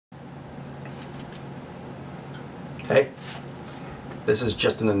Hey, this is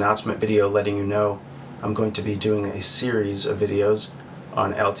just an announcement video letting you know I'm going to be doing a series of videos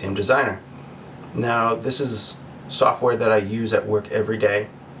on Altium Designer. Now, this is software that I use at work every day,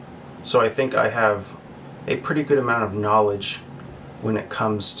 so I think I have a pretty good amount of knowledge when it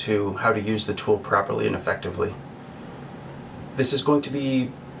comes to how to use the tool properly and effectively. This is going to be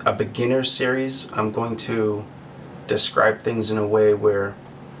a beginner series. I'm going to describe things in a way where,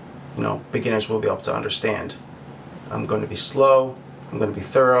 beginners will be able to understand. I'm going to be slow, I'm going to be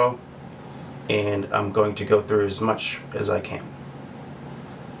thorough, and I'm going to go through as much as I can.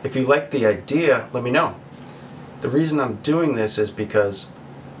 If you like the idea, let me know. The reason I'm doing this is because,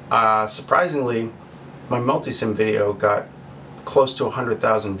 surprisingly, my multisim video got close to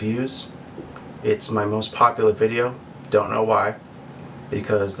 100,000 views. It's my most popular video. Don't know why,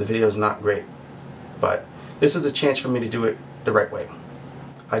 because the video is not great. But this is a chance for me to do it the right way.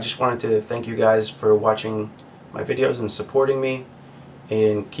 I just wanted to thank you guys for watching my videos and supporting me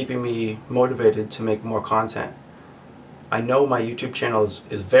and keeping me motivated to make more content. I know my YouTube channel is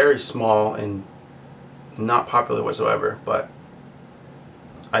very small and not popular whatsoever, but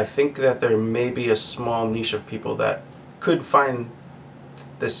I think that there may be a small niche of people that could find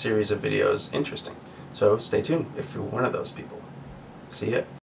this series of videos interesting. So stay tuned if you're one of those people. See ya.